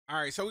All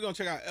right, so we're gonna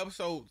check out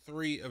episode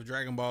 3 of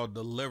Dragon Ball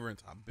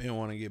Deliverance. I've been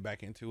wanting to get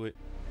back into it.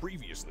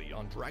 Previously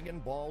on Dragon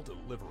Ball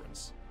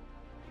Deliverance.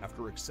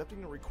 After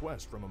accepting a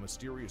request from a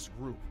mysterious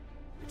group,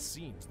 it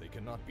seems they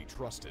cannot be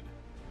trusted.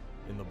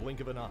 In the blink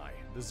of an eye,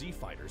 the Z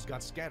fighters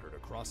got scattered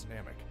across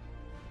Namek,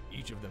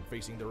 each of them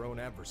facing their own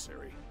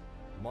adversary.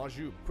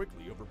 Maju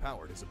quickly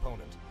overpowered his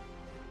opponent.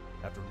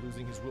 After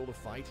losing his will to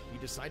fight, he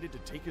decided to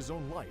take his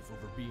own life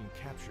over being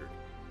captured.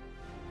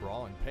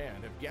 Bra and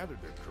Pan have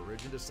gathered their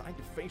courage and decide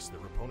to face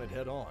their opponent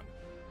head-on.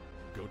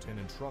 Goten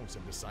and Trunks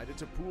have decided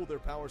to pool their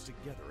powers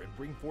together and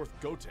bring forth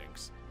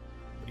Gotenks.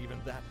 But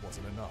even that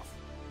wasn't enough,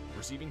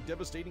 receiving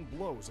devastating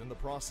blows in the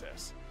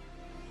process.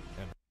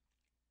 And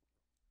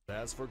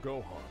as for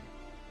Gohan,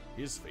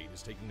 his fate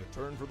is taking a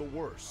turn for the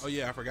worse. Oh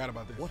yeah, I forgot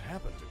about this. What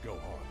happened to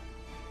Gohan?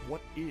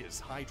 What is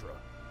Hydra?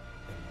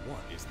 And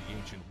what is the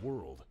ancient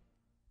world?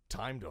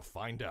 Time to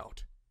find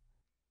out.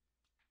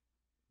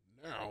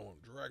 Now on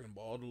Dragon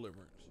Ball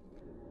Deliverance.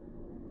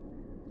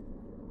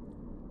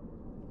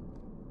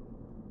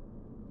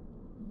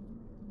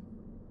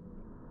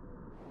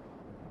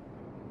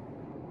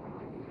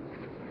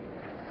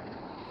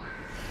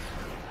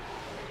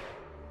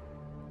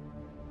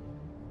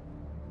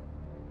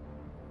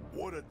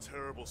 What a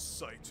terrible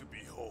sight to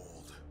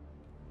behold.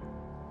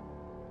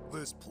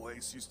 This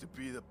place used to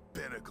be the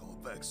pinnacle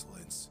of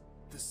excellence,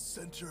 the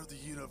center of the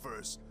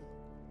universe.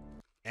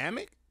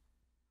 Namek?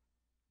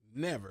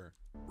 Never.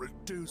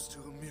 Reduced to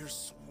a mere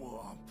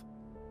swamp.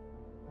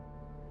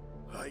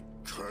 I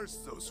curse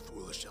those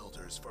foolish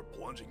elders for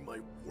plunging my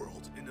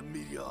world into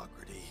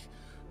mediocrity,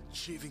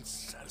 achieving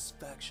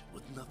satisfaction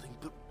with nothing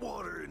but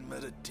water and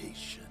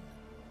meditation.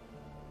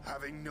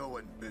 Having no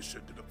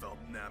ambition to develop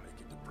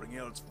Namek and to bring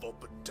out its full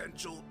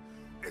potential,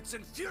 it's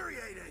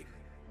infuriating!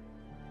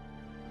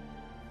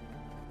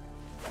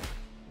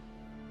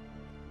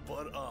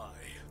 But I,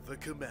 the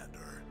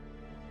commander,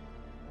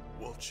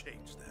 will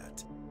change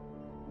that.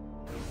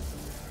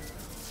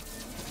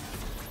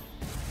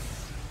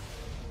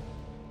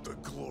 The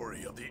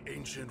glory of the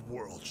ancient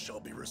world shall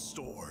be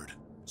restored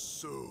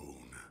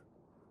soon.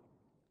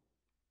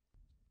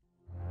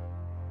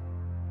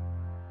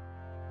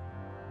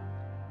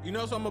 You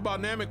know something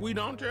about Namek we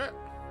don't, chat?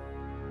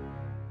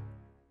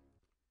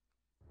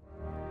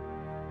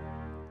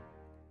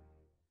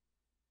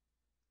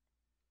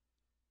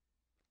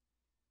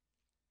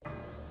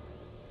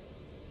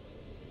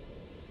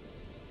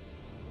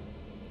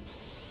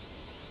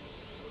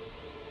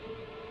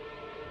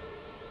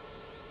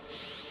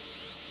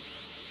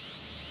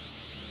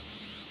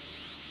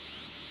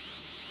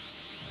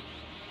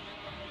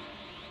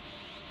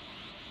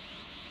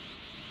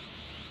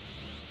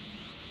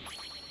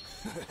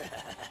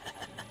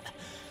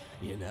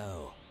 You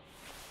know,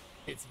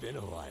 it's been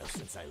a while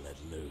since I let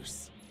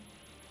loose.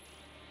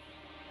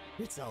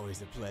 It's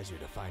always a pleasure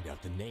to find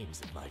out the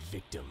names of my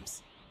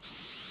victims.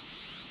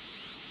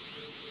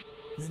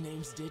 The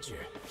name's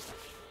Didger.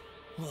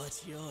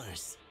 What's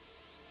yours?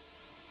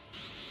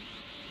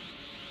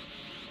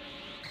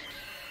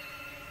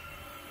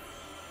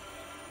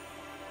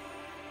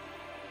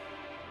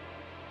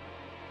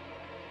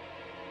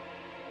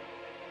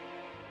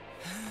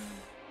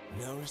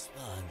 No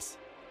response.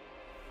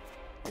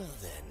 Well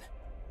then.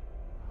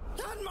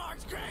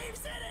 Unmarked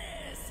graves it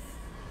is!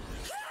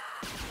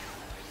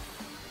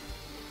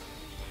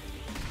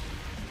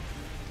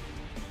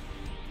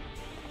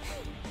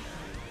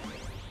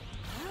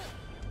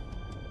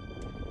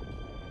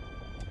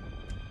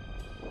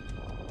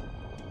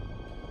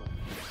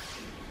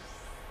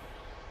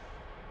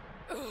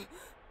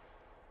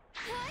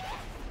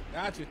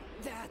 Gotcha.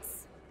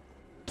 That's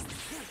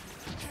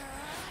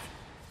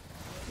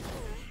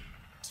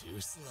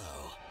too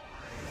slow.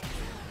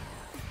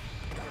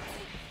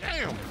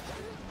 Damn!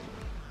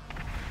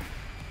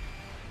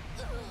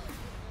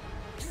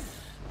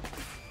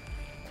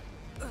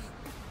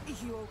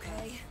 You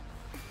okay?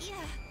 Yeah,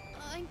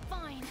 I'm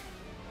fine.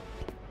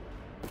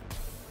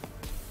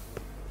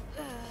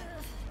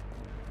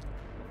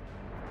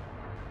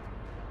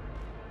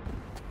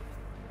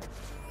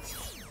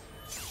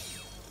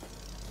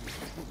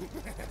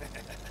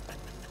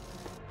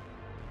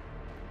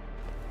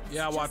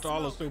 Yeah, I watched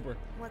all the Super.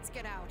 Let's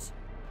get out.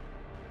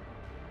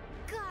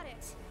 Got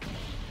it.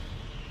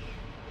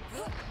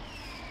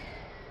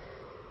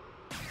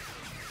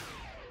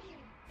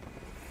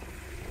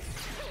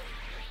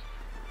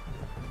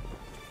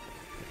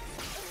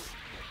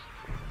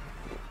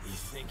 You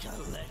think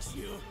I'll let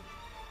you?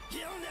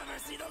 You'll never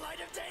see the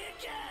light of day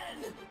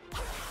again!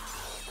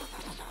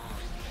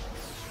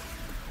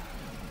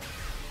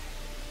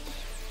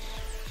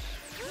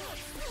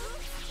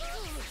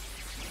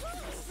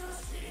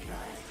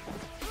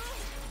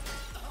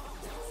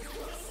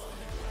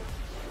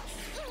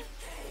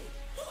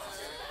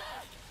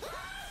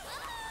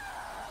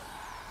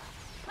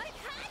 I've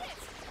had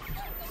it! I'm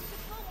going to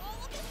blow all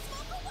of this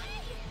smoke away!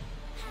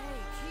 Hey,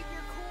 keep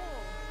your cool.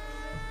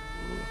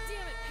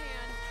 Damn it,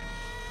 Pan.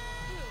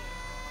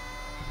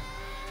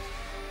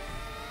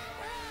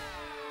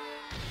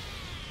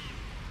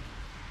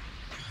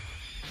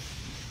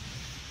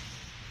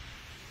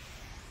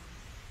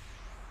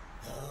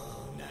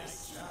 Oh,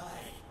 nice try.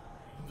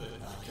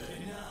 But not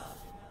good enough.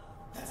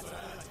 That's what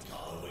I like to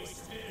call a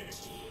waste of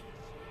energy.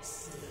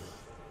 Still,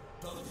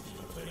 both of you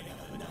are putting up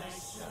a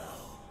nice show.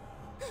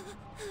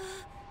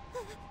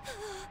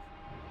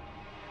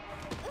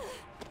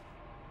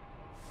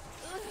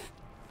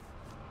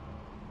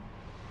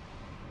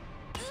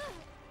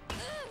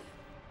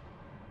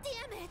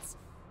 Damn it!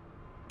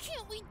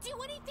 Can't we do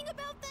anything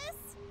about this?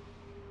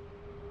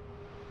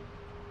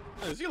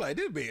 She like,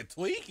 this been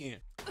tweaking.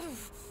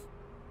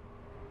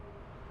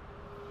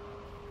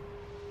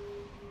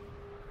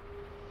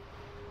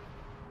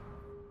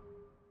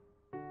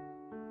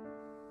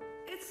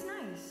 It's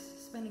nice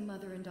spending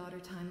mother and daughter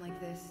time like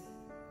this.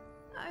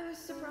 I was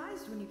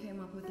surprised when you came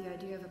up with the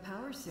idea of a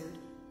power suit.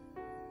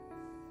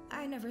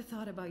 I never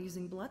thought about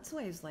using blood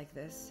waves like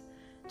this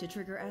to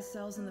trigger S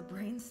cells in the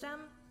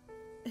brainstem.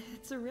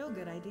 It's a real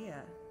good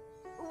idea.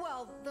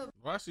 Well, the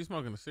Why is she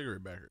smoking a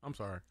cigarette back here? I'm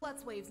sorry.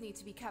 Let's waves need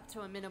to be kept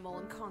to a minimal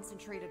and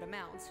concentrated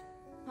amount.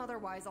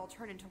 Otherwise, I'll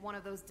turn into one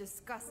of those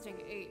disgusting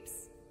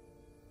apes.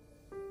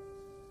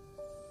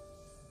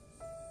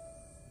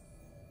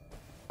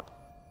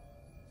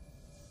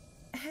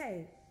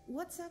 Hey,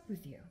 what's up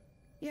with you?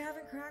 You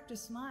haven't cracked a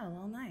smile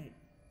all night.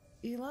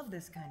 You love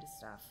this kind of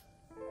stuff.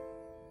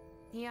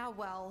 Yeah,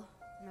 well,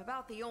 I'm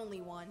about the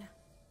only one.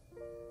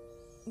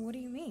 What do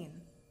you mean?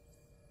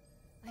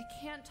 I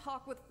can't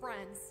talk with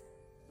friends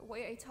the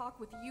way I talk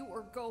with you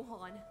or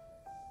Gohan.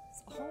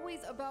 It's always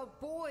about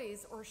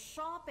boys or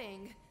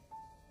shopping.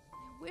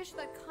 I wish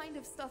that kind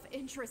of stuff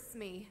interests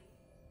me.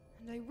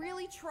 And I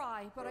really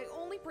try, but I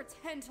only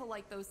pretend to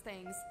like those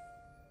things.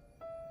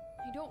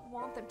 I don't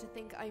want them to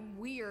think I'm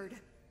weird.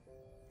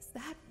 Is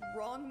that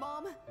wrong,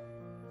 Mom?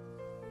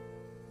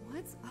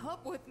 What's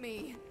up with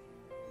me?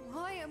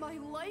 Why am I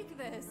like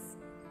this?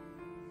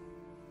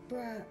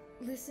 Bruh,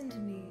 listen to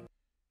me.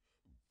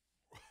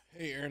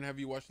 Hey, Aaron, have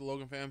you watched the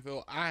Logan fan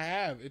film? I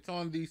have. It's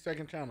on the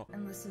second channel.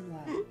 And listen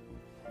well.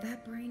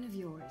 That brain of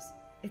yours,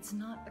 it's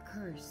not a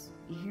curse.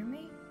 You hear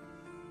me?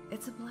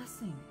 It's a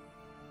blessing.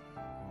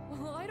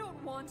 Well, I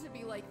don't want to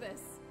be like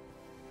this.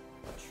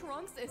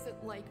 Trunks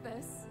isn't like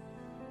this.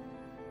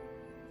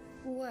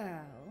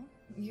 Well,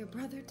 your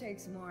brother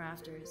takes more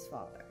after his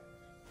father.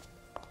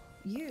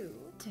 You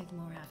take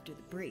more after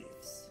the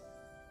briefs.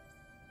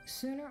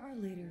 Sooner or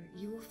later,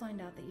 you will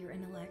find out that your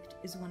intellect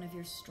is one of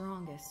your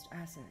strongest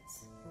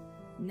assets.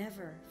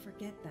 Never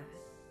forget that.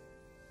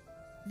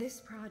 This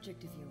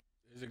project of yours.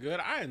 Is it good?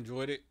 I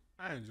enjoyed it.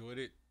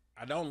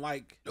 I don't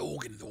like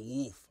Logan the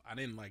Wolf. I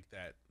didn't like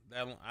that.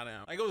 I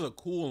didn't like. It was a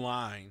cool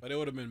line, but it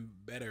would have been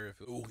better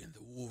if Logan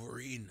the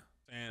Wolverine.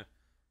 And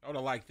I would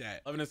have liked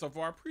that. Loving it so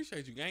far.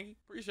 Appreciate you, Gangy.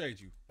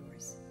 Appreciate you.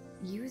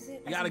 Use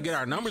it. We gotta get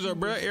our numbers up,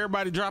 bro.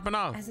 Everybody dropping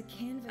off. As a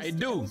canvas. Hey,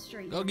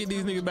 dude, go get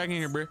these niggas back in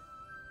here, bro.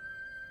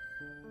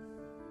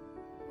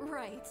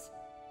 Right.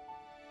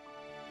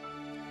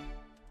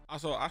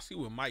 Also, I see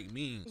what Mike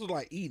means. This was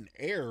like eating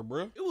air,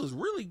 bro. It was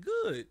really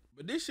good,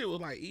 but this shit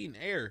was like eating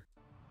air.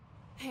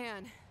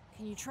 Han,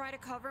 can you try to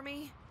cover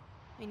me?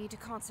 I need to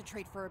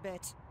concentrate for a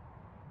bit.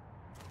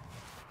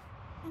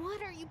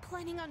 What are you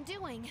planning on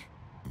doing?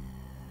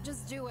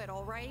 Just do it,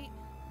 all right?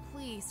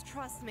 Please,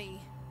 trust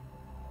me.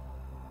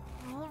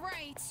 All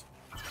right.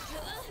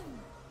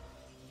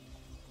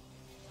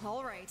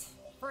 All right.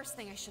 First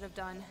thing I should have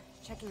done,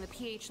 checking the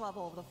pH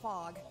level of the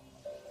fog.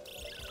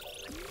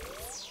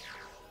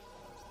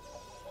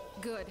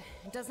 Good.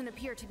 It doesn't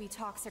appear to be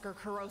toxic or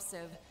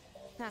corrosive.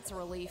 That's a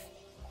relief.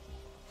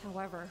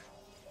 However,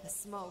 the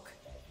smoke.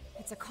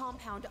 It's a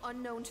compound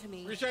unknown to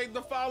me. Appreciate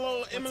the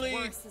follow, Emily.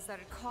 What's worse is that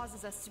it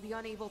causes us to be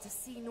unable to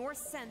see nor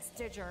sense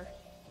Digger.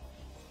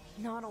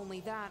 Not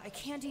only that, I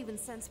can't even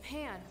sense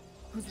Pan,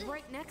 who's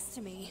right next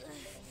to me.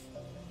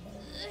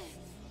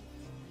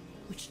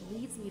 Which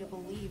leads me to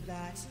believe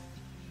that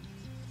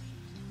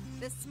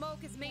this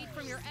smoke is made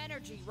from your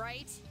energy,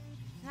 right?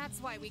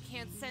 That's why we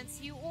can't sense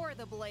you or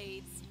the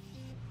blades.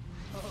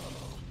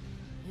 Oh,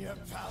 your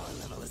power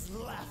level is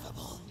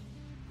laughable,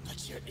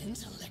 but your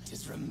intellect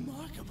is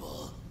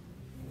remarkable.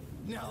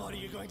 Now what are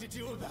you going to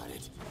do about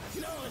it?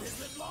 No one has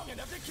lived long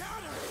enough to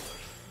counter it!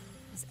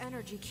 His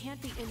energy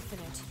can't be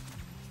infinite.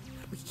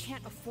 We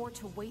can't afford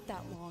to wait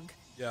that long.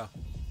 Yeah.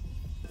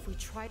 If we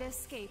try to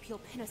escape, he'll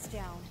pin us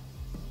down.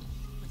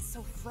 What's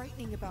so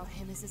frightening about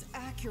him is his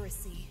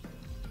accuracy.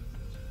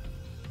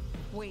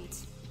 Wait,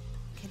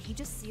 can he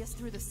just see us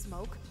through the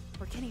smoke?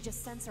 Or can he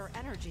just sense our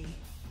energy?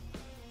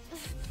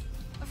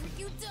 Are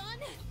you done?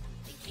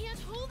 I can't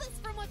hold this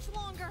for much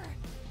longer.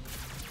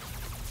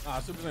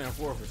 Super Saiyan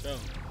 4 for sure.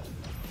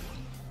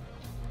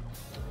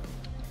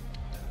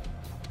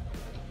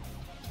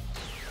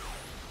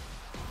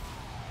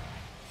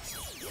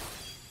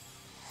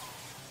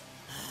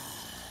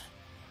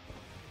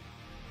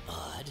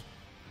 Odd.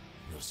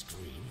 No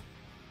scream.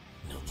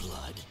 No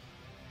blood.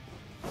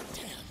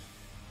 Damn.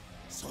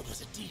 So it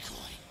was a decoy.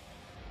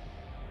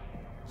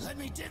 Let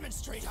me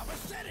demonstrate how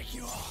pathetic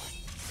you are.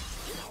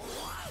 You know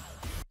what?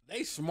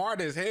 They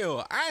smart as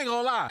hell. I ain't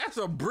gonna lie. That's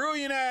a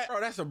brilliant ass, bro.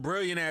 That's a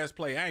brilliant ass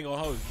play. I ain't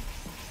gonna hold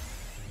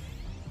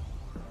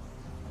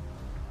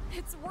you.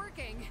 It's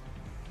working.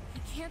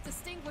 He can't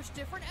distinguish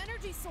different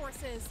energy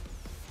sources.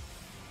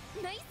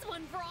 Nice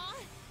one, Bra.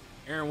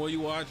 Aaron, will you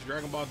watch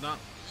Dragon Ball Dawn?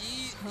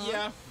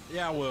 Yeah,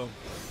 I will.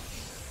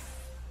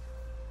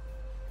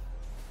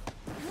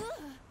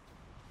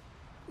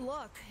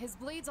 Look, his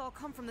blades all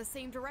come from the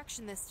same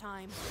direction this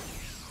time.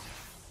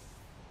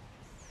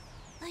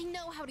 I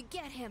know how to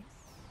get him.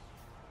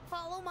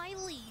 Follow my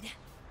lead.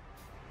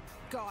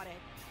 Got it.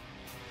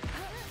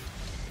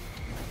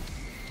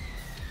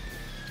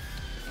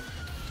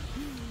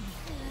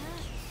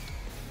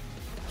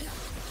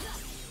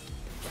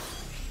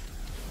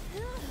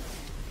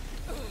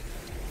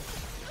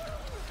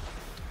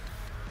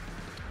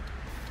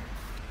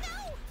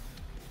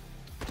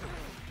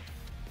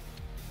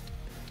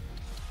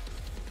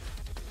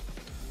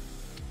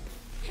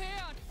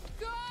 Hand,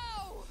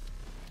 go!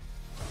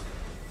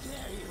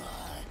 There you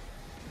are.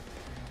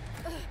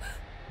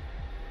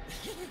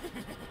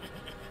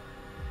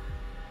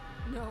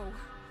 No,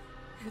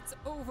 it's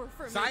over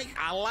for me. Psych,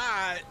 I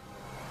lied.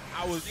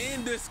 I was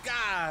in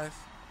disguise.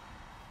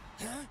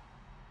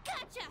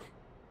 Gotcha!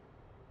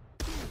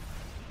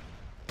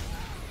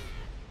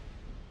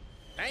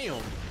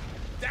 Damn.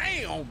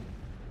 Damn.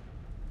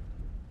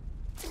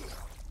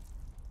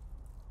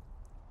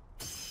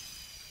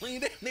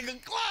 Leave that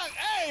nigga clock.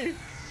 Hey,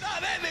 nah,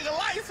 that nigga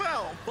lights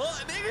out.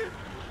 Fuck, nigga.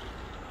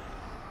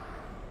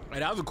 Hey,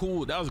 that was a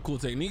cool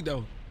technique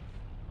though.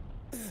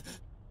 She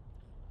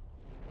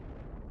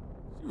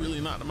really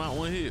knocked him out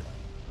one hit.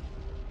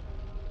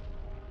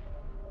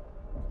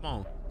 Come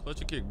on, clutch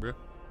your kick, bro.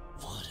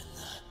 What in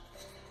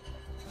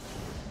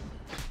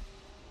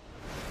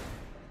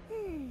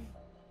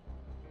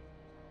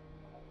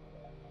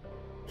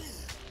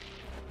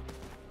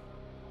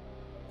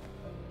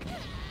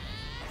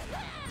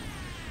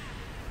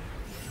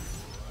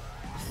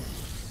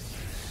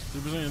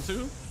Super Saiyan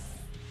 2?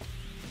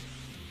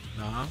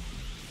 Nah.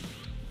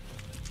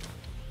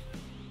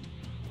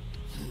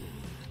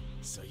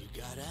 So you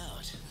got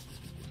out.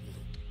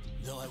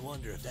 Though I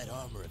wonder if that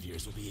armor of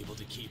yours will be able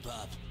to keep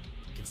up,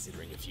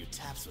 considering a few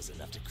taps was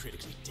enough to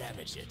critically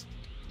damage it.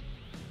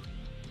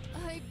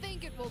 I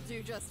think it will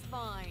do just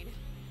fine.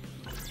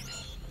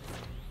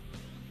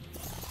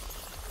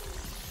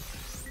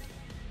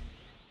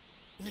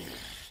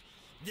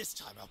 This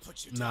time I'll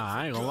put you down. Nah,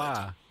 I ain't gonna for good.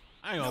 lie.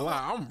 I ain't gonna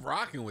lie. I'm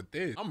rocking with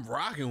this. I'm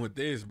rocking with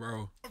this,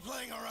 bro. We're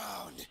playing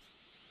around.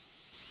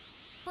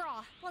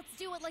 Bra, let's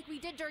do it like we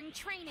did during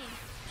training.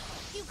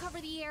 You cover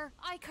the air,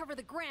 I cover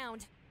the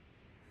ground.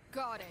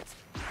 Got it.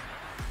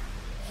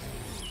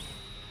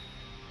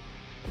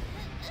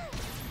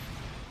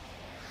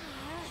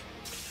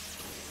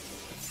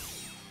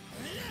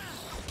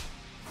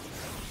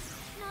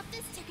 Not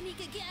this technique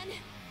again.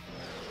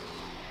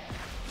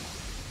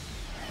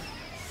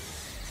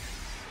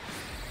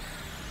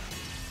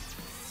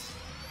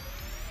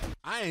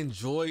 I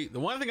enjoy the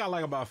one thing I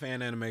like about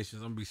fan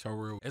animations. I'm gonna be so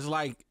real. It's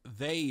like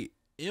they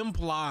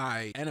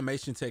imply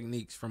animation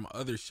techniques from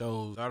other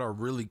shows that are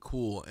really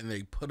cool and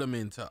they put them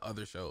into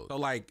other shows. So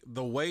like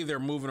the way they're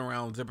moving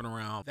around, zipping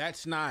around,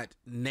 that's not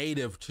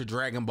native to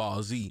Dragon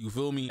Ball Z. You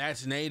feel me?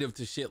 That's native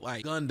to shit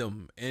like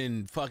Gundam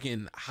and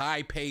fucking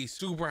high pace,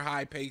 super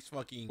high pace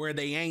fucking where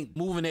they ain't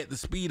moving at the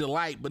speed of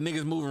light, but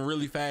niggas moving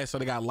really fast so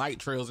they got light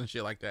trails and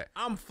shit like that.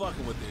 I'm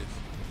fucking with this.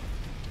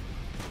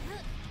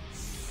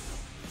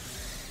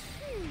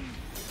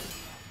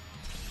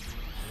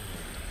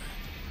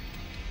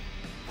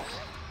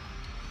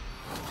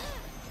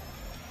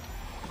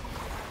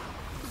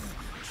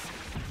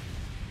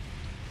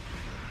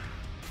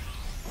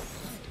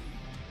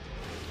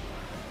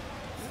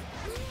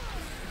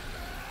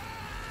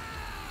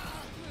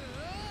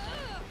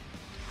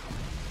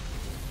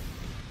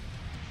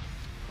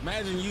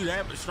 Imagine you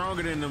that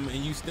stronger than them and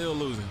you still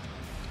losing.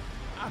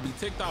 I'd be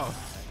ticked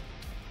off.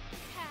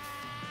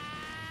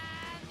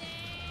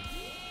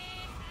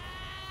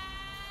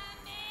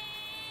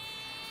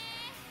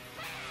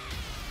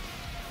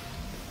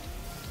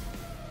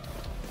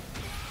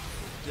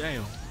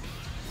 Damn.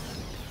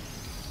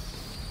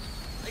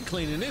 They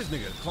cleaning this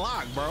nigga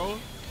clock, bro.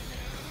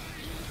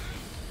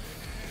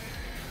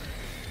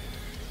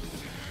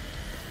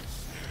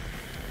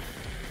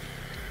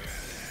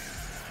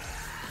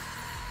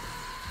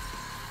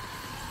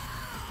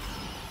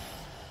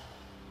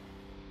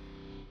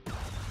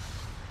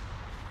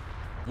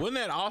 Wouldn't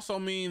that also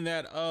mean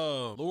that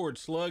Lord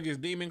Slug is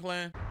Demon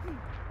Clan?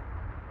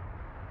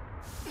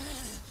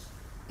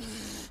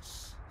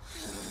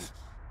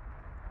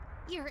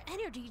 Your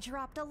energy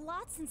dropped a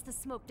lot since the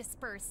smoke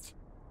dispersed.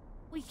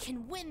 We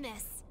can win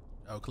this.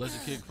 Oh, clutch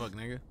a kick, fuck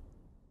nigga.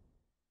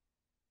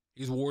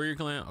 He's Warrior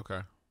Clan?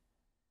 Okay.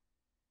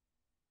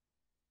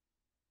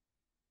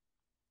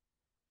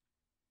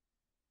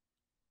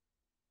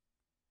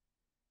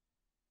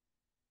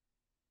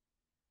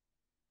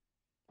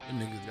 Them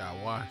niggas got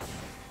why.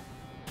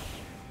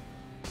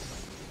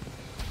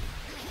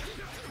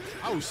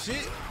 Oh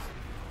shit.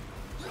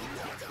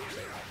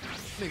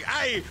 Nigga,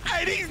 hey,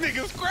 these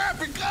niggas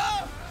scrapping,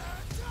 cuz.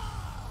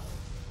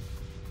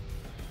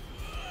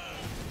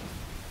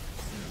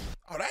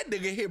 Oh, they that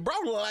nigga hit bro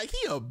look like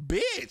he a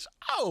bitch.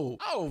 Oh,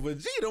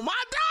 Vegeta,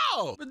 my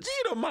dog.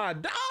 Vegeta, my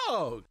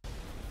dog.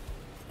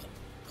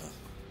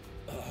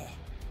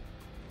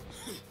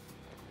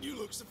 You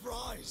look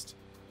surprised.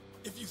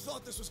 If you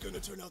thought this was going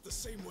to turn out the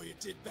same way it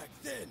did back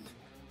then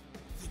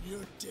you're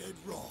dead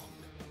wrong.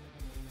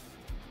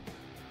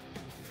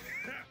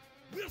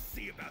 We'll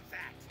see about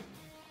that.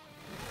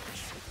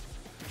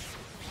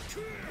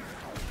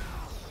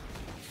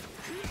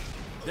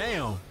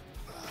 Damn.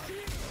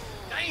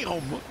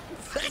 Damn.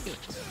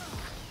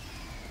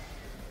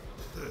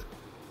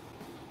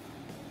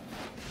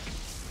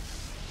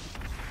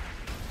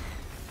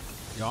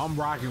 Yo, I'm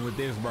rocking with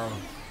this, bro.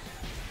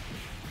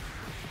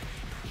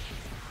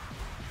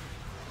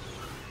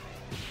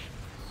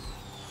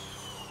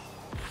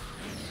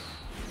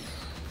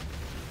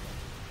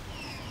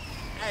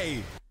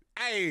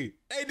 Hey,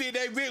 they did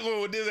they big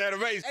one with this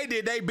animation. They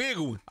did they big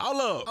one.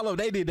 Hold up,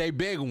 they did they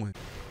big one.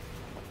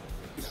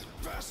 That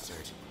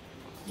bastard,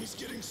 he's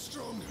getting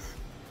stronger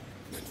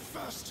and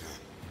faster.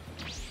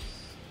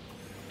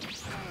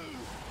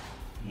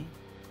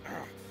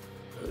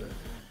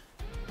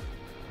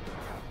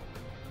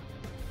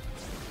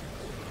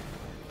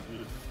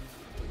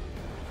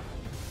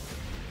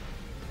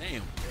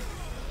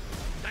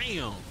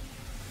 Damn.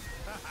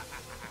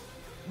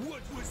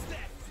 What was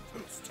that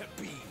supposed to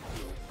be?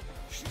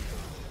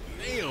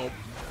 Damn.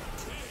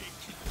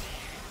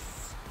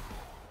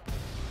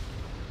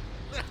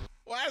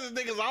 Why is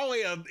this nigga's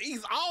always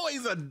he's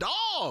always a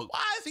dog?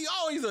 Why is he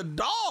always a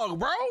dog,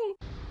 bro?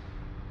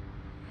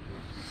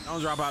 Don't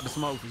drop out the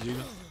smoke,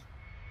 Vegeta.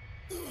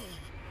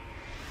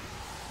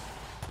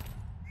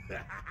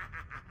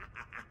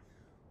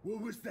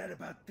 What was that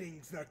about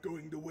things not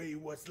going the way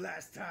it was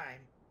last time?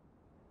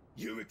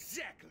 You're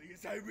exactly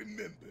as I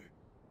remember.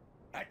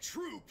 A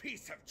true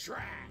piece of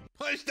trash.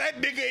 Punch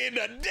that nigga in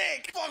the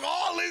dick. Fuck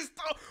all this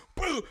stuff.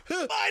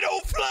 Final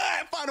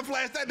flash. Final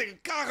flash that nigga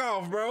cock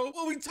off, bro.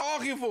 What we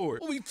talking for?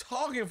 What we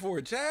talking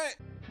for, chat?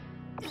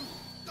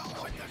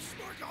 Don't let that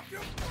smirk off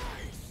your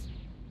face.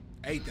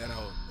 Ate that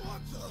hoe.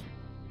 What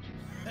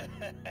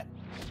the?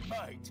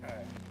 My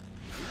turn.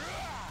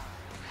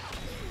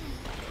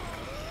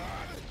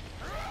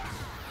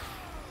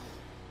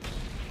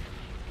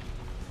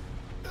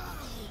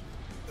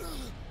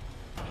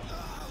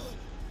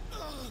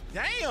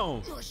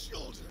 Damn! My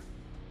shoulder!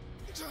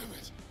 Damn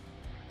it!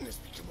 It's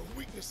become a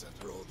weakness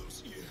after all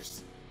those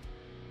years.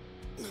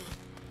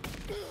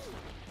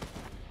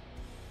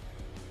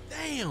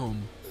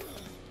 Damn!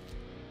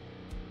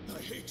 I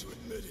hate to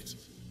admit it,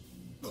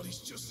 but he's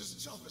just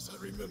as tough as I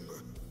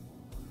remember.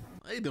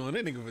 They doing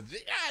that nigga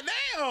Vegeta. God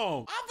damn!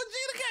 I'm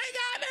Vegeta can't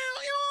goddamn,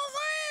 you know what I'm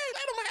saying?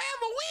 Let him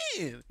have a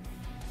win!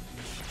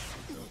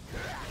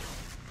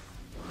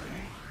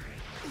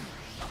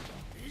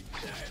 Eat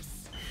this!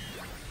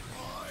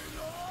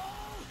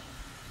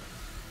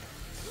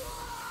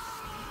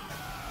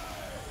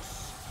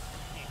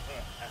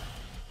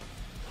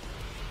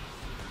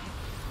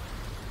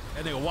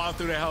 That nigga walked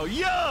through that hole.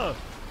 Yeah!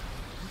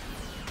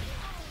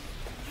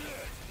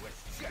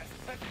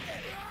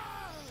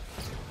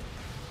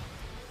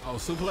 Oh,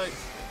 suplex?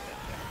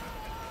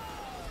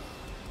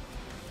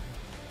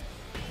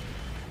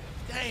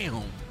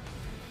 Damn.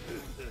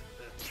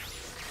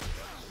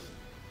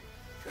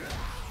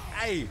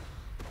 Hey,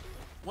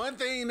 one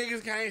thing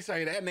niggas can't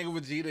say, that nigga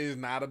Vegeta is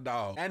not a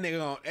dog. That nigga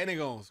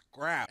gonna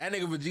scrap. That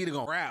nigga Vegeta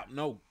gonna scrap.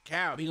 No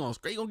cap. He gonna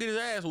get his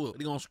ass whooped.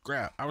 He gonna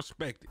scrap. I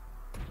respect it.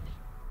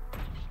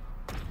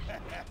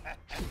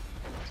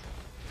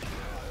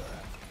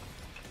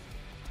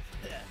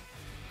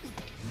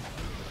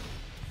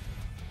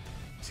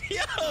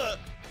 Yeah, that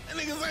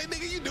nigga say,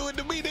 nigga, you do it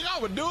to me, nigga,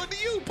 I'ma do it to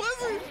you,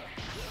 pussy.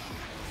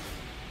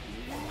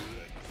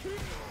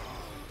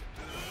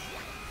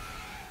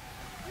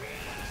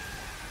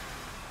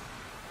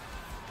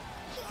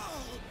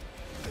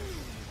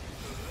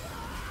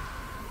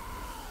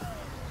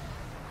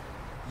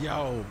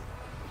 Yo,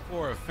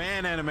 for a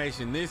fan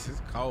animation, this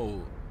is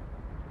cold.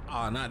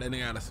 Oh, not that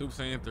nigga out of Super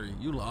Saiyan 3.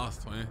 You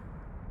lost, twin.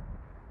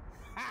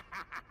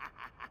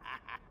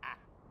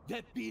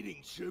 That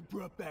beating sure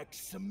brought back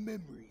some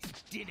memories,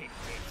 didn't it?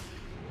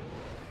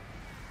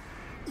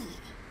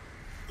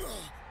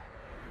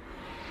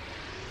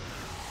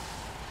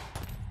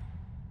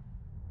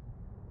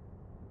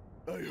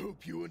 I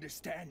hope you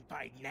understand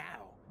by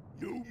now.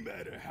 No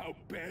matter how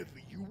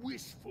badly you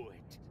wish for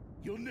it,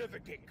 you'll never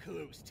get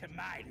close to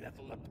my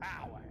level of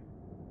power.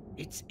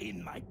 It's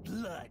in my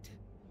blood.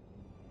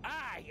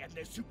 I am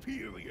the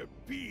superior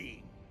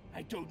being.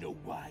 I don't know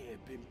why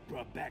I've been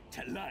brought back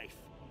to life.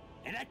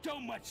 And I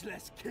don't much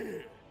less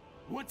care.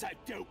 Once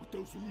I've dealt with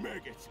those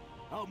maggots,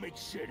 I'll make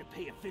sure to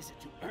pay a visit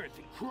to Earth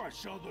and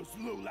crush all those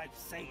low-life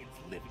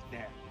Saiyans living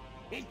there,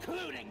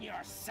 including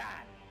your son.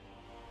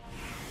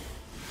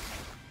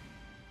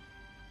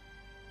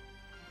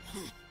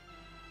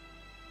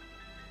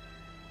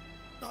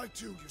 I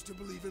too used to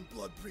believe in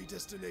blood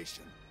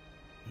predestination.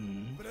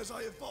 But as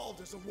I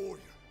evolved as a warrior,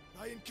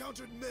 I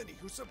encountered many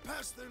who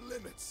surpassed their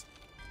limits.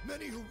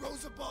 Many who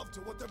rose above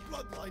to what their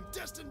bloodline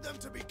destined them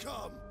to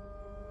become.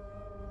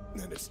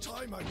 And it's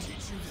time I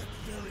teach you that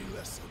very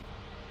lesson.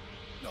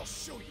 I'll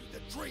show you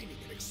that training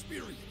and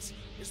experience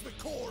is the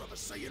core of a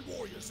Saiyan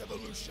warrior's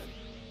evolution.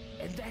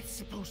 And that's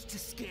supposed to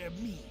scare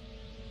me.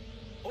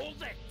 All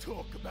that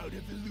talk about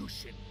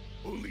evolution,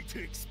 only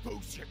to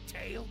expose your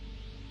tail?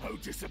 How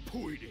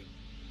disappointing.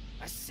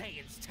 A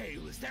Saiyan's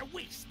tail is their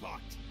weak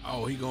spot.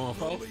 Oh, he going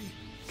for? Really?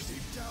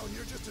 Deep down,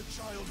 you're just a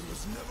child who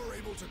was never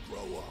able to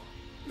grow up.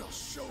 And I'll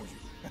show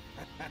you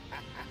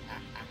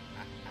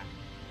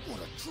what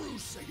a true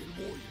Saiyan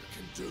warrior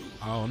can do.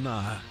 Oh,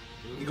 nah.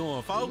 He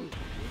going for?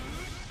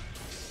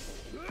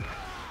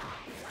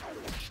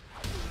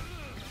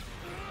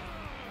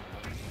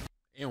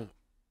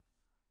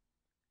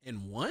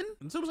 In one?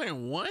 In Super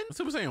Saiyan 1?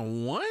 Super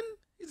Saiyan 1?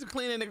 He's a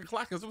clean that nigga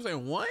clock in Super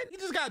Saiyan 1? He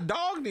just got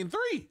dogged in 3.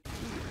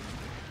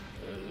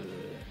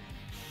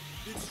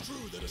 It's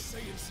true that a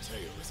Saiyan's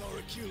tail is our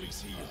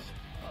Achilles heel.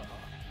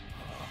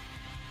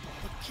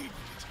 But keeping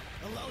it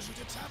allows you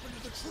to tap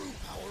into the true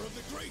power of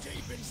the great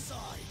ape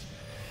inside.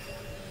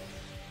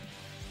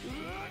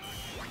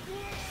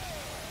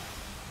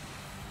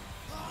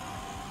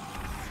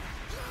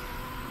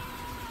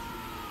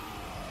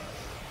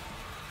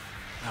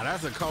 Now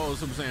that's a cold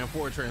Super Saiyan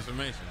 4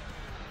 transformation.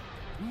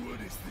 What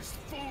is this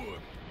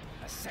form?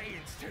 A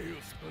Saiyan's tail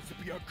is supposed to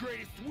be our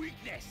greatest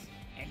weakness,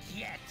 and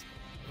yet...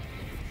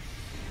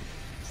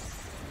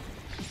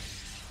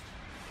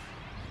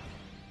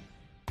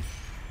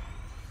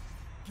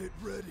 Get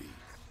ready.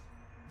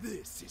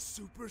 This is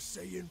Super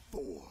Saiyan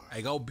 4.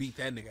 Hey, go beat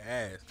that nigga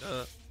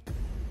ass.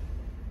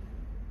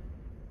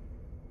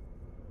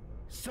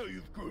 So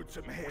you've grown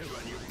some hair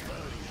on your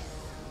body.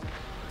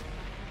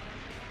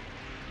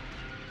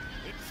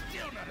 It's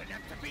still not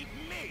enough to beat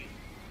me!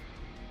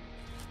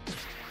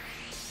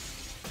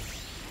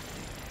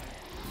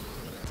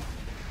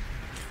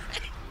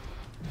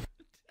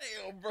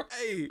 Damn, bro.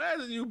 Hey,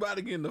 imagine you about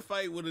to get in the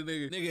fight with a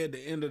nigga at the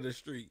end of the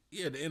street.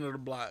 He at the end of the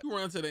block. You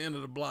run to the end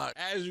of the block.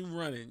 As you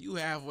running, you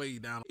halfway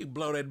down. He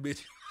blow that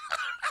bitch.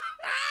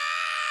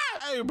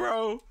 Hey,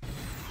 bro.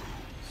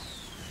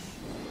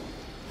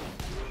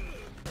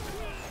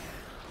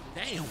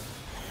 Damn.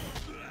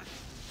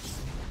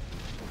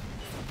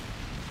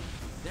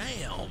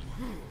 Damn.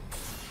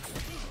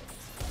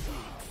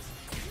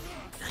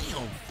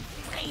 Damn.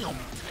 Damn.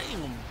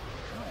 Damn.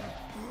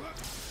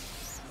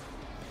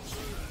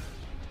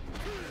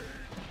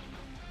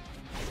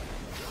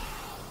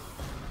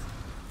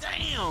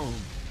 Damn.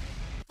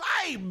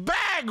 Fight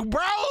back,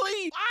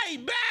 Broly.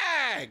 Fight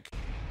back.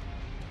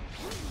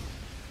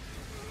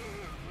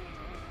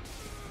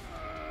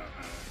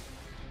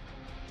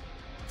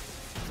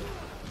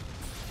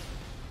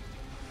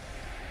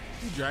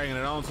 You dragging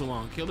it on too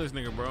long. Kill this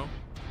nigga, bro.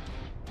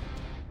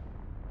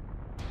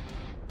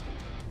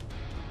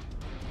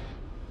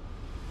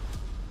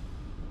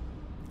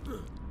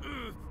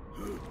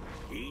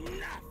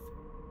 Enough!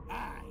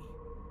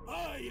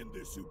 I am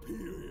the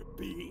superior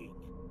being,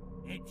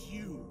 and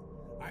you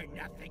are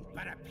nothing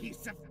but a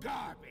piece of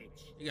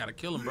garbage. You gotta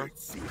kill him, bro.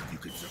 Let's see if you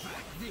can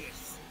survive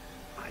this.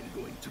 I'm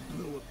going to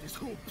blow up this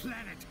whole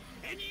planet,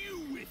 and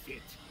you with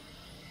it.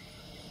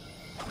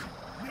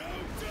 Now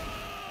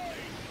die!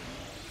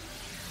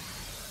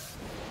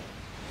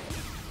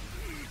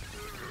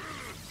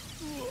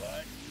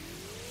 What?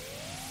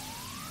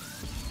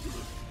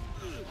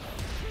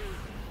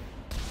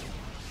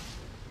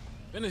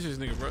 Finish this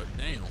nigga, bro.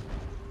 Damn.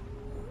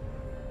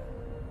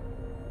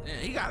 Damn,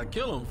 he gotta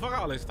kill him. Fuck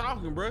all this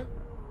talking, bro.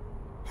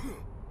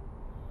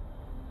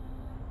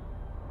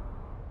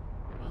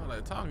 All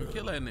that talking,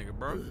 kill that nigga,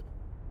 bro.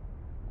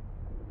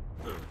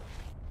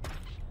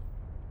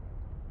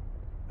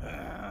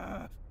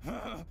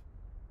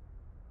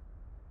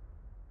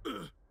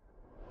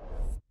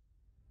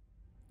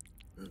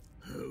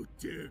 How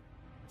dare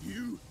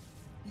you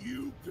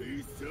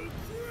piece of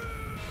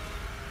trash!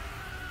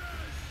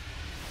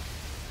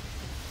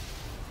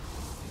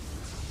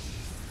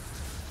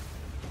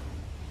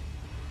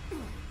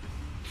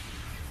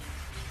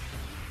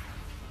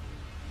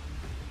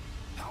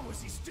 How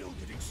is he still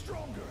getting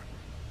stronger?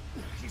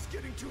 He's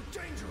getting too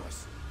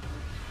dangerous.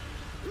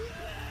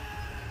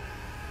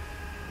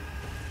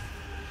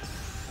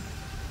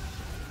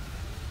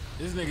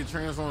 This nigga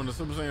transformed to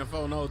Super Saiyan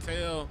 4 no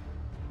tail.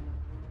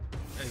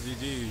 That's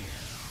GG.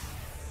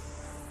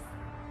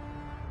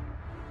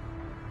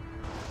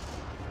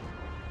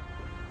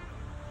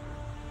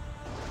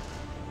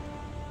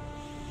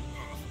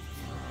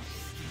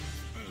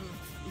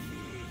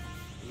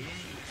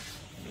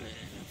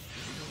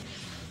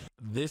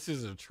 This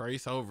is a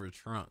trace over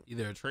Trunks.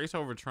 Either a trace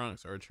over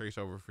Trunks or a trace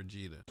over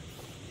Vegeta.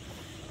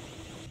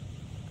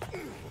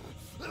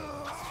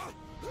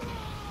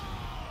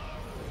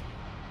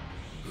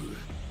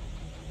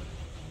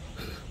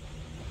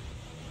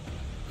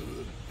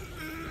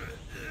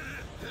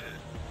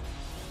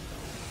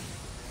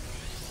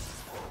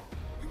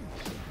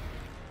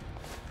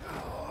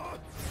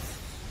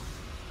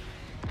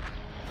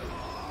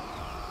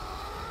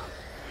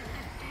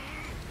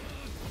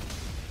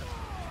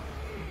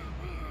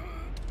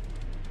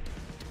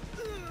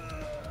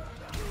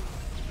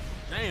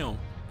 Damn.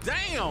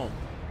 Damn.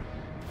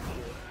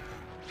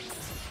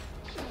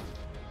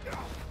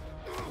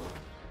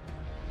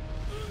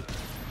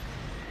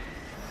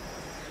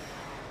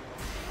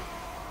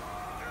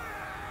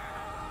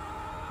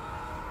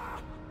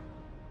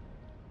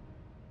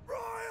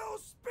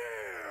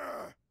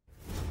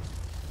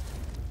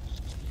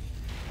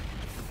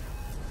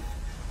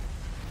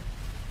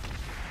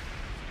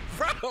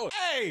 Yo,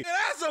 hey,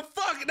 that's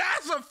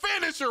a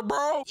finisher,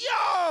 bro.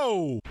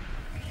 Yo.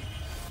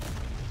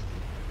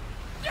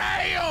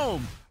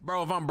 Damn.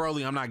 Bro, if I'm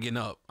Broly, I'm not getting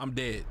up. I'm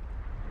dead.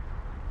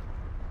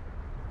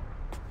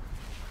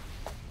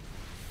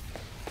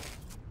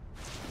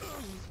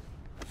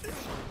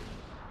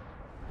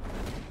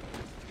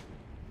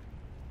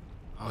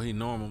 Oh, he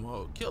normal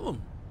mode. Kill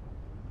him.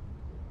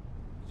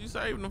 You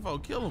saving him for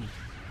kill him.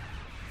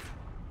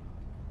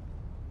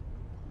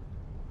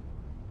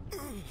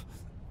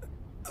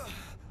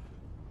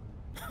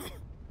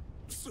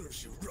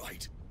 Serves you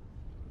right.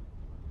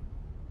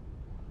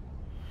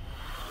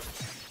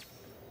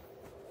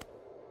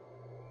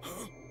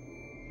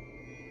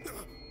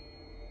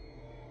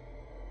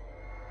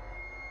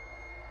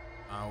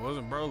 I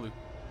wasn't Broly.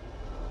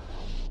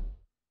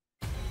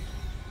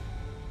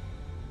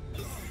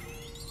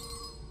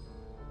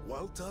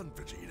 Well done,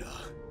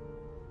 Vegeta.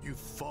 You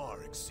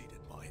far exceeded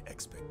my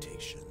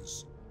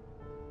expectations.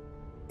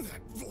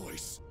 That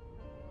voice.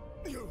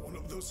 You're one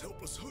of those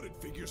helpless hooded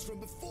figures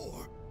from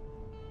before.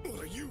 What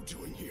are you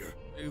doing here?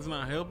 He's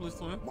not helpless,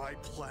 twin. My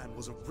plan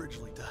was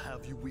originally to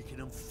have you weaken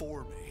him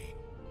for me,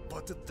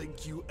 but to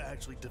think you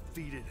actually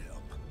defeated him.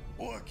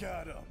 Look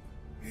at him.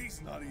 He's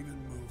not even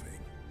moving.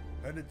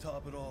 And to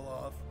top it all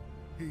off,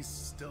 he's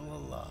still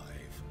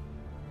alive.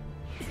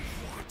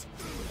 What?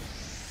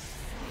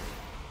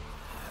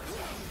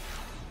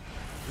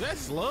 Is that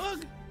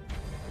Slug?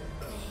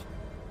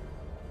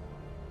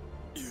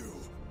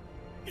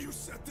 You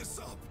set this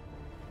up.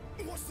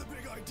 What's the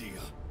big idea?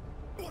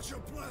 What's your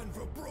plan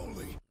for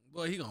Broly?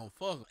 Boy, he gonna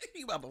fuck.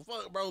 He about to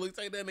fuck Broly.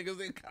 Take that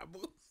nigga's in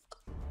caboose.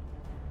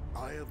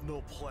 I have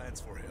no plans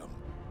for him.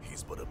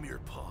 He's but a mere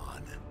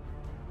pawn.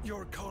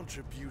 Your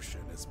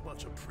contribution is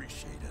much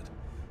appreciated.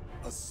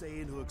 A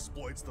Saiyan who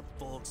exploits the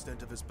full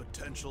extent of his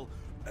potential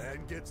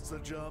and gets the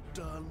job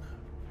done.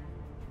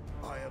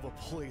 I have a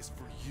place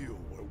for you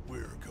where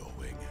we're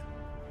going.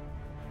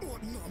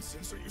 What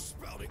nonsense are you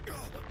spouting?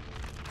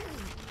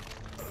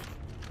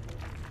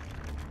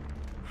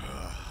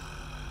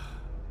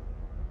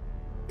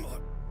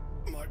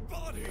 My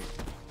body.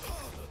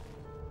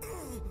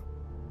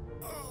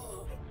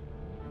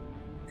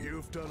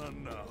 You've done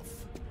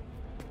enough.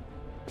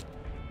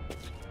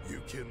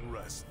 You can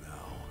rest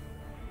now.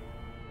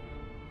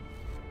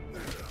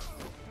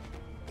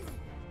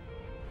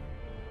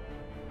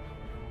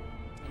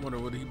 I wonder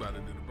what he about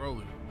to do to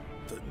Broly.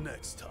 The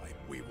next time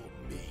we will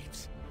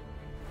meet,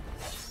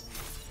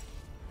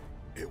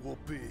 it will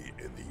be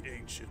in the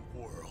ancient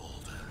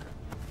world.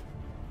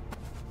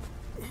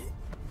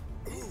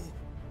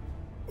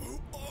 Who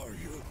are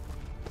you?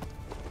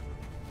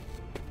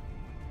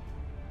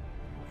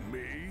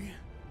 Me?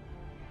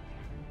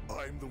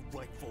 I'm the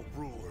rightful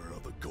ruler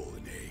of the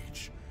Golden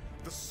Age,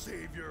 the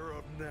savior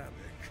of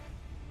Namek,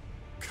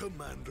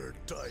 Commander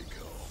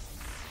Daigo.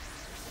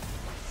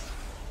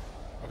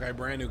 Okay,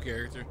 brand new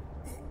character.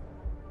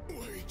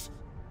 Wait.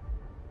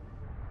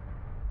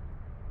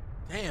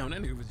 Damn,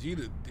 that nigga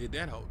Vegeta did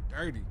that whole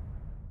dirty.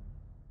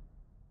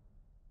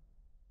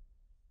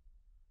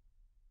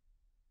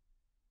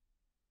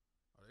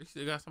 Oh, they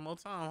still got some more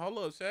time. Hold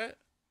up, chat.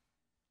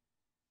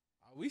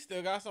 Oh, we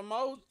still got some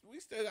more. We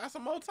still got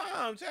some more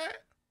time,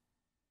 chat.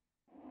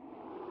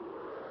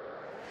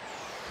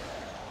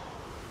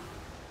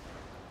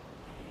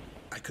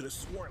 I could have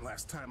sworn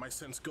last time I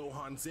sensed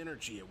Gohan's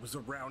energy, it was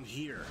around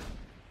here.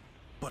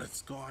 But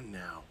it's gone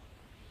now.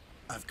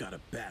 I've got a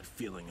bad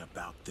feeling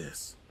about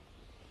this.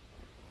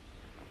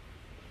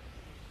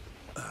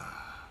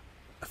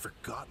 I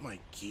forgot my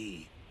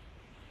key.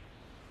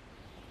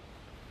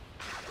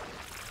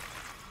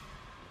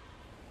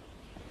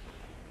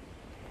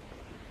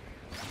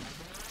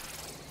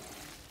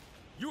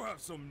 You have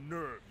some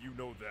nerve, you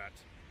know that.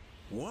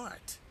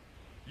 What?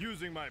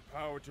 Using my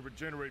power to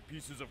regenerate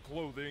pieces of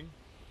clothing.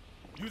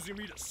 Using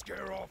me to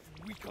scare off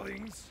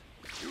weaklings.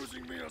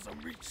 Using me as a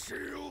meat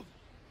shield.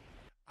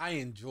 I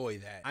enjoy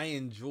that. I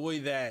enjoy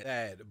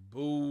that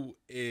Boo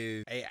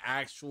is a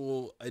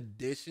actual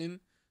addition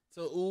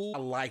to Ooh. I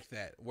like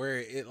that. Where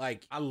it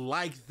like, I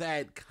like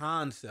that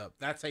concept.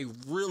 That's a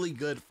really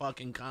good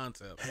fucking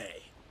concept.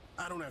 Hey,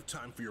 I don't have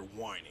time for your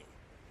whining.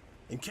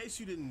 In case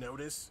you didn't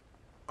notice,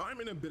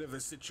 I'm in a bit of a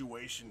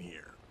situation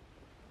here.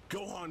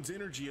 Gohan's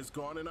energy is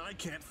gone and I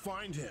can't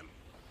find him.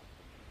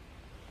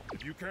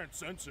 If you can't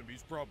sense him,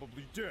 he's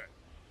probably dead.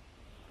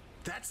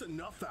 That's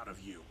enough out of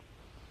you.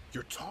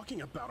 You're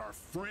talking about our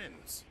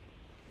friends.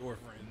 Your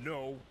friends.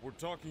 No, we're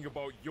talking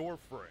about your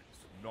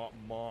friends, not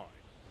mine.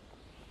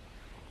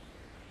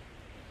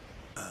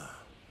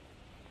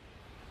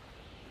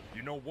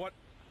 You know what?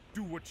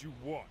 Do what you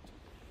want.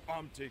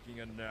 I'm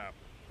taking a nap.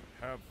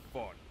 Have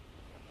fun.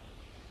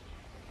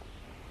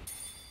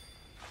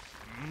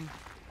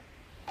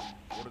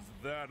 What is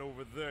that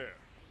over there?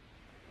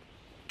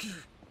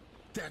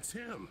 That's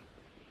him.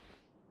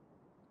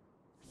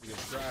 You can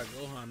dry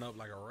Gohan up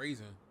like a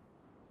raisin.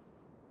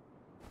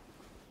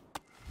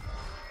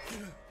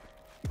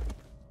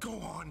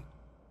 Gohan,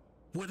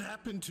 what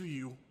happened to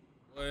you?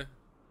 What?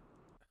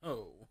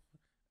 Oh.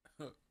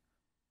 When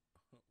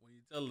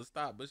you tell her to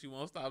stop, but she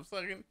won't stop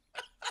sucking.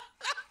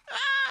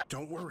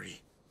 Don't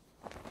worry.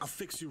 I'll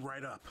fix you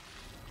right up.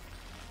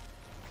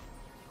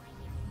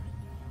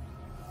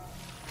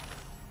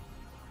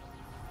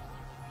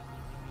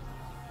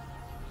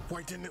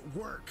 Why didn't it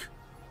work?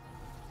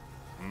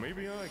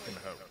 Maybe I can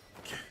help.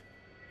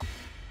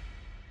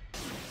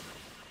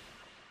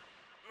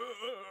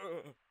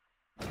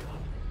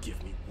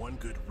 Give me one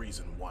good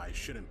reason why I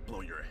shouldn't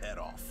blow your head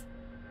off.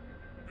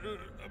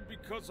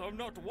 Because I'm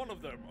not one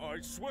of them,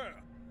 I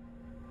swear.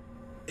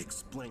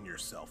 Explain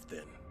yourself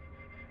then.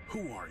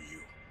 Who are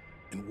you?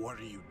 And what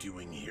are you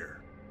doing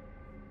here?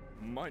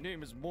 My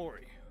name is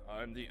Mori.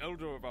 I'm the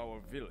elder of our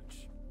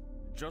village.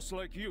 Just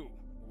like you,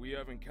 we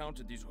have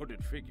encountered these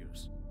hooded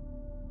figures.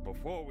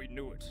 Before we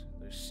knew it,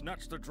 they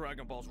snatched the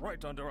Dragon Balls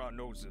right under our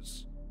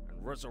noses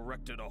and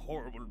resurrected a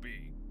horrible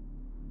being.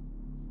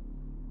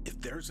 If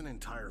there's an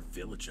entire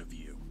village of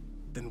you,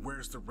 then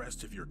where's the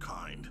rest of your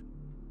kind?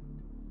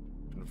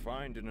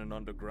 Confined in an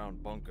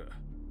underground bunker.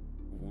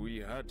 We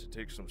had to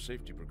take some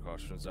safety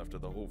precautions after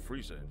the whole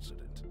Frieza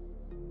incident.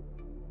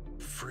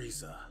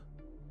 Frieza.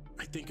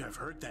 I think I've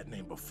heard that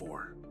name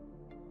before.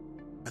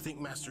 I think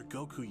Master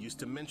Goku used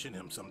to mention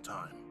him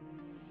sometime.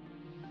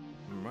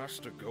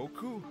 Master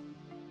Goku?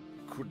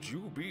 Could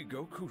you be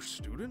Goku's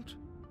student?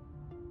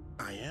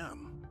 I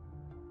am.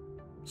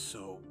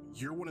 So,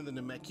 you're one of the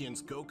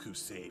Namekians Goku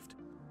saved.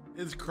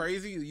 It's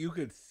crazy you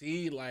could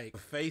see like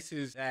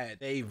faces that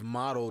they've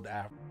modeled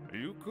after.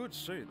 You could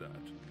say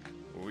that.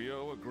 We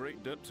owe a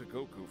great debt to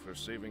Goku for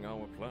saving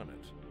our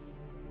planet.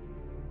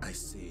 I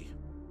see.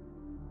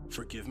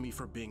 Forgive me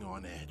for being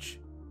on edge.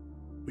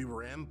 We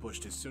were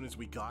ambushed as soon as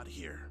we got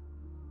here.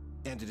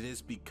 And it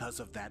is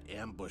because of that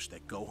ambush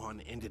that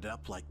Gohan ended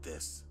up like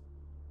this.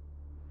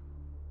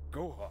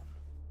 Gohan?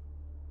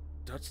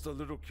 That's the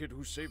little kid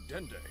who saved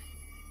Dende.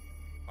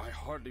 I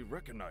hardly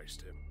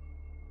recognized him.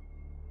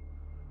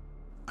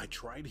 I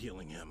tried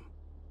healing him,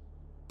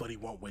 but he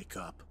won't wake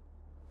up.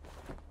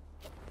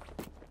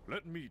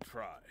 Let me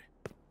try.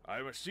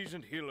 I'm a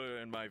seasoned healer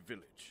in my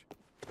village.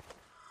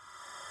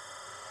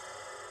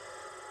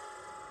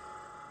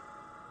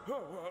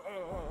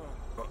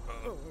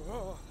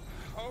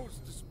 How is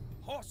this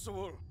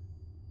possible?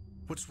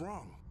 What's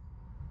wrong?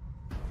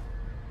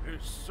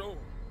 His soul,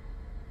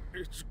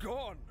 it's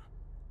gone.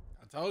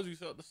 I told you,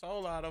 suck the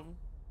soul out of him.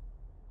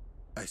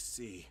 I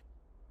see.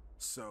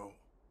 So,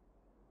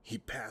 he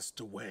passed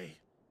away.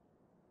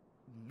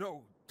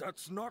 No,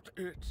 that's not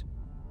it.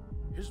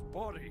 His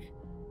body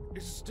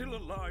is still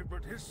alive,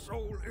 but his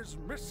soul is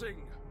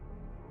missing.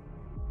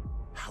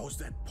 How is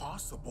that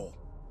possible?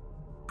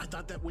 I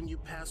thought that when you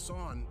pass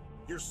on,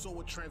 your soul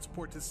would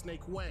transport to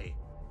Snake Way.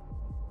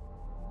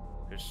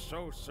 His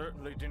soul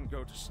certainly didn't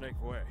go to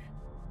Snake Way.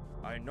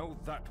 I know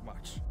that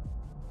much.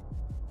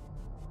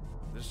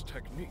 This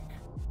technique,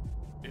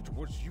 it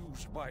was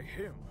used by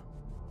him.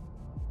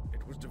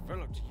 It was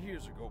developed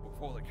years ago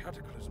before the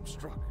cataclysm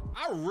struck.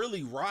 I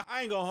really rock.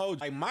 I ain't gonna hold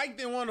you. Like, Mike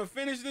didn't want to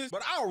finish this,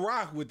 but I'll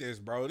rock with this,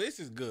 bro. This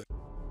is good.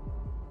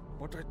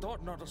 But I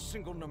thought not a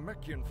single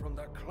Namekian from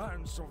that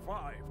clan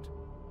survived.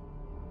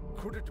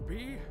 Could it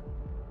be?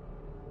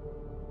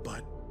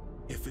 But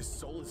if his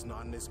soul is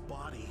not in his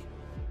body...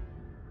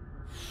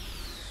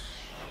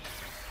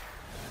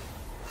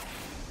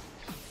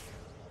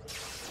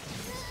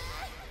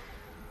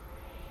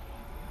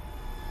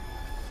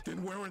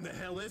 Then where in the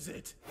hell is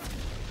it?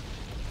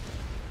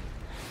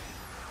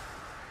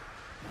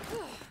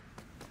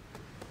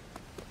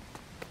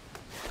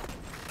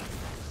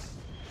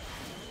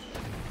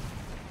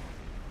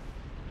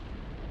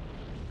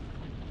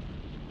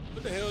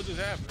 What the hell just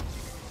happened?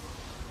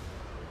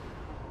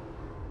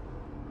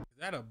 Is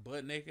that a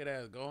butt naked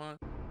ass Gohan?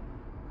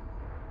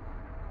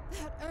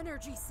 That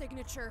energy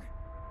signature.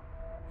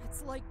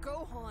 It's like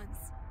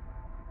Gohan's.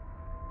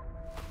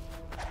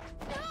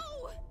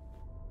 No!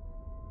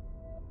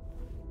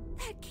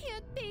 That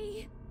can't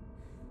be.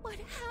 What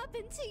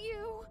happened to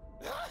you?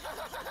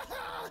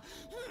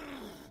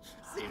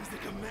 Seems the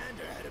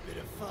commander had a bit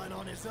of fun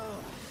on his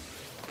own.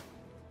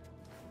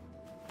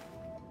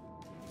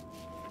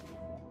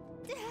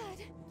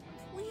 Dad,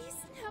 please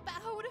snap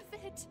out of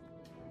it.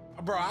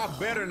 Bro, I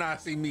better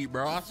not see meat,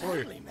 bro. I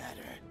swear. Family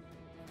matter.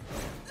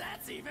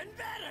 That's even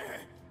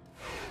better.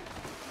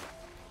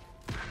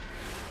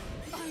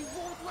 I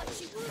won't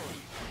let you.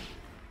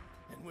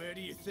 And where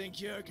do you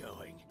think you're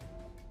going?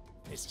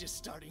 It's just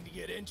starting to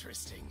get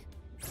interesting.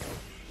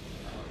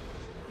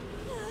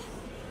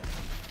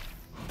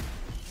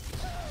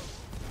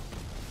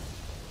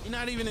 You're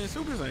not even in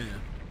Super Saiyan.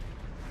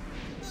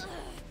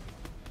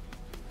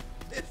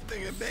 This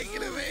nigga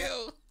naked as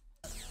hell.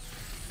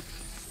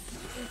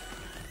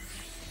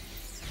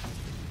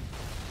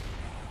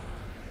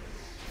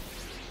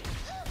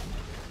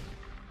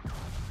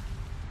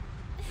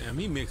 Damn,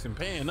 he mixing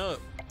pan up.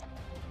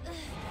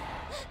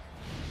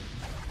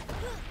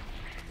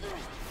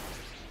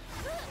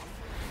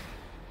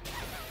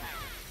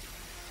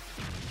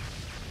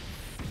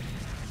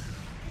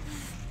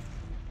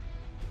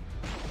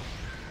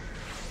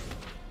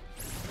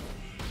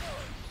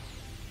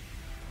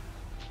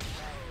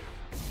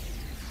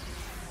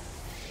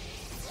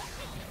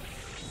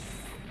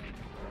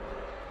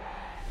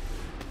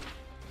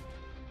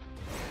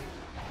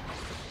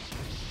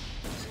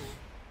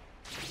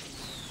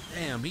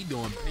 Damn, he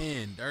doing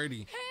Pan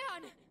dirty.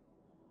 Pan!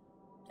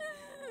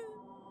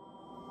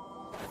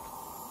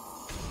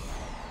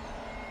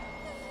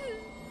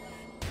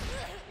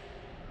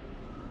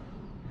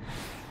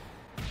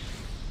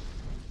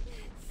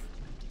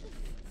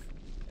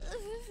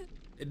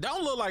 It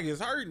don't look like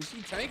it's hurting.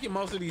 She tanking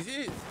most of these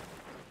hits.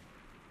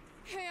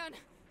 Pan,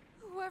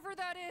 whoever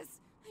that is,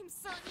 I'm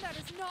certain that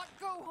is not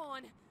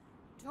Gohan.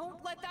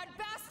 Don't let that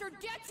bastard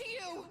get to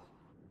you!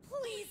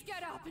 Please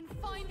get up and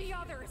find the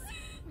others.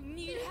 We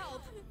need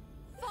help.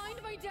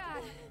 Find my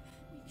dad.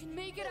 We can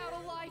make it out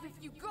alive if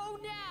you go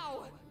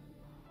now.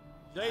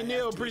 Jay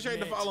Neal, appreciate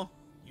the follow.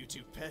 You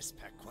two pests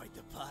pack quite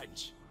the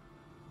punch.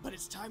 But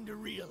it's time to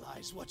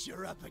realize what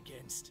you're up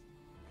against.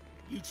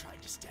 You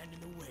tried to stand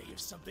in the way of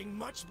something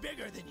much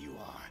bigger than you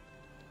are.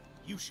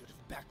 You should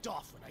have backed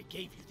off when I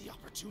gave you the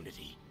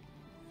opportunity.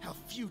 How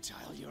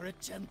futile your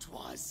attempt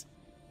was.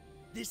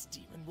 This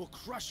demon will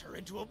crush her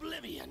into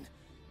oblivion.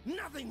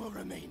 Nothing will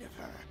remain of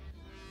her.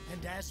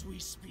 And as we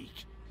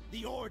speak,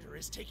 the Order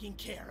is taking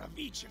care of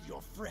each of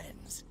your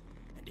friends.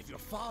 And if your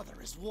father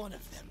is one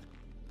of them,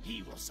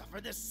 he will suffer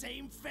the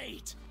same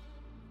fate.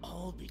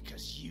 All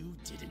because you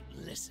didn't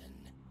listen.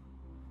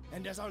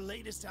 And as our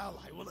latest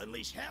ally will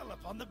unleash hell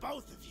upon the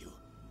both of you,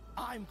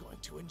 I'm going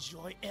to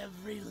enjoy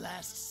every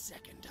last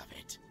second of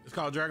it. It's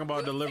called Dragon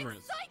Ball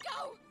Deliverance.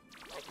 Psycho!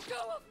 Let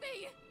go of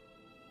me!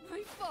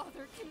 My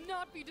father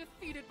cannot be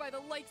defeated by the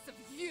likes of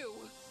you.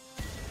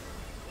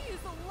 He is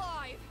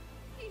alive.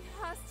 He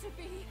has to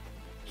be.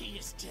 He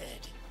is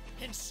dead,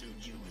 and soon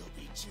you will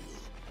be too.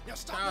 Now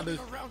stop moving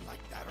around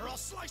like that, or I'll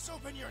slice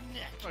open your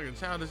neck. Fucking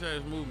childish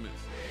ass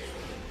movements.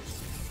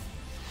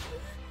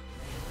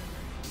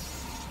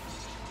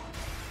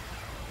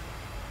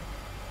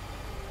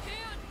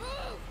 Can't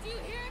move! Do you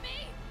hear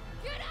me?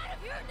 Get out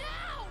of here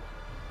now!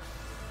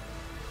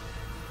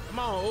 Come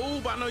on,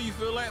 Oob. I know you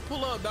feel that.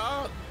 Pull up,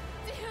 dog.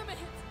 Damn it!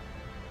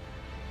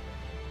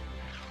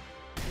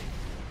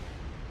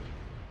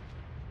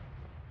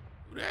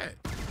 Who that?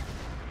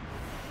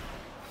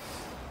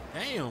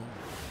 Damn.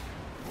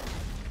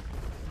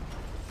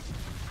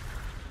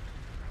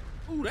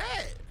 Who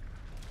that?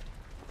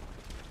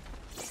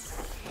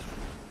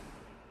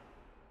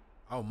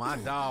 Oh, my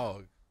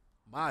dog.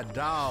 My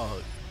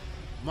dog.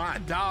 My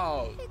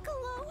dog.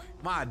 Piccolo.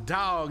 My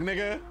dog,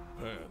 nigga.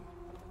 Pan,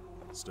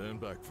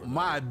 stand back for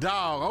my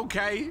dog.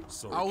 Okay.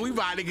 Sorry, oh, we kid.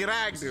 about to get This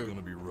active. is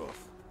gonna be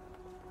rough,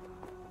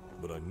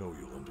 but I know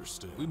you'll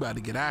understand. We about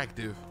to get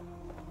active.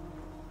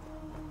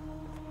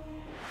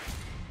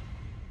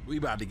 We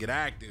about to get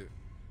active.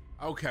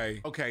 Okay.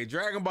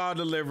 Dragon Ball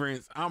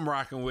Deliverance. I'm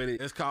rocking with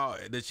it. It's called,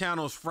 the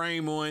channel's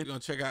Frame On. You're gonna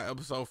check out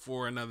episode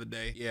 4 another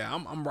day. Yeah,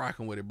 I'm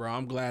rocking with it, bro.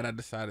 I'm glad I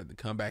decided to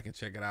come back and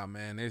check it out,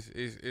 man.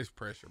 It's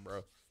pressure,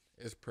 bro.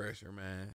 It's pressure, man.